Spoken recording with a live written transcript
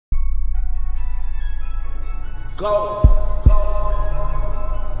Go.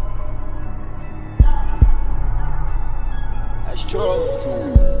 That's true.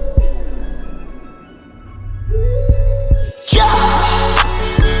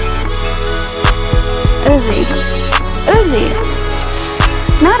 Uzi,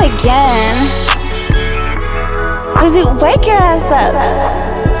 not again. Uzi, wake your ass up.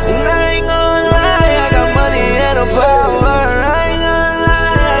 And I ain't gonna lie, I got money and a power. I ain't gonna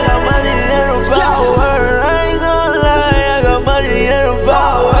lie, I got money and a power. I ain't gonna lie, I got money and a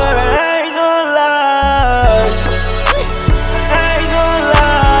power. I ain't gonna lie, I ain't gonna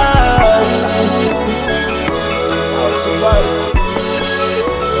lie. It's a fight.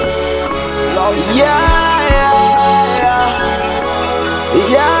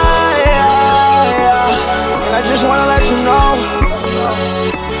 And I just wanna let you know,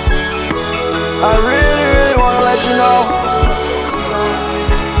 I really wanna let you know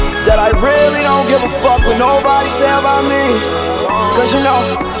that I really don't give a fuck what nobody say about me. Cause you know,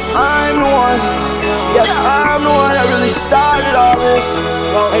 I'm the one, yes, I'm the one that really started all this.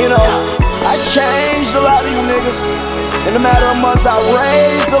 And you know, I changed a lot of you niggas. In a matter of months, I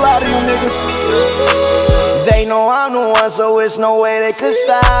raised a lot of you niggas. They know I'm the one, so it's no way they could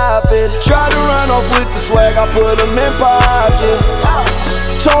stop it. Try to run off with the swag, I put them in pocket.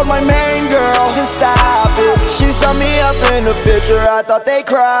 Told my main girl to stop it. She saw me up in the picture, I thought they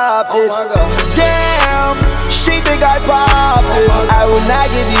cropped it. Damn, she think I popped it. I will not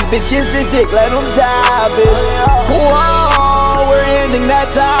give these bitches this dick, let them top it. Whoa, we're ending that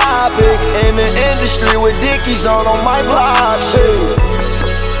topic. In the industry with dickies on my block, shit.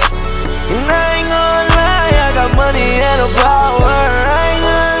 And I ain't gonna lie, I got money and a power. I ain't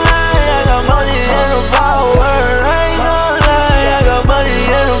gonna lie, I got money and a power. I ain't gonna lie, I got money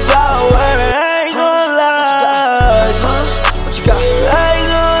and a power. I ain't gonna lie, what you got? I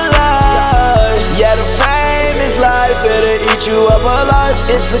ain't gonna lie. Yeah, the fame is life, it'll eat you up alive.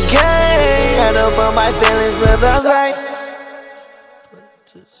 It's a game, and but my feelings live the same.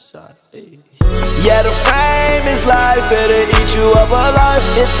 Yeah, the fame is life, it'll eat you up alive.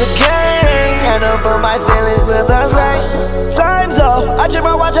 It's a game, and but my feelings live the same. Time's up, I check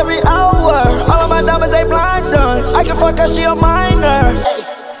my watch every hour. All of my diamonds, they blind done. I can fuck her, she a minor.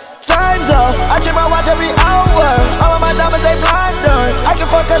 Time's up, I check my watch every hour. All of my diamonds, they blind done. I can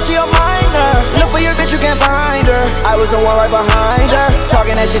fuck her, she a minor. Look for your bitch, you can't find her. I was the one right behind her.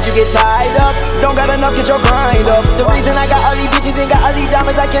 Talking that shit, you get tied up. Don't got enough, get your grind up. The reason I got all these bitches and got all these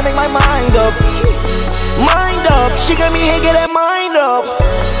diamonds, I can't make my mind up. Mind up, she got me here, get that mind up.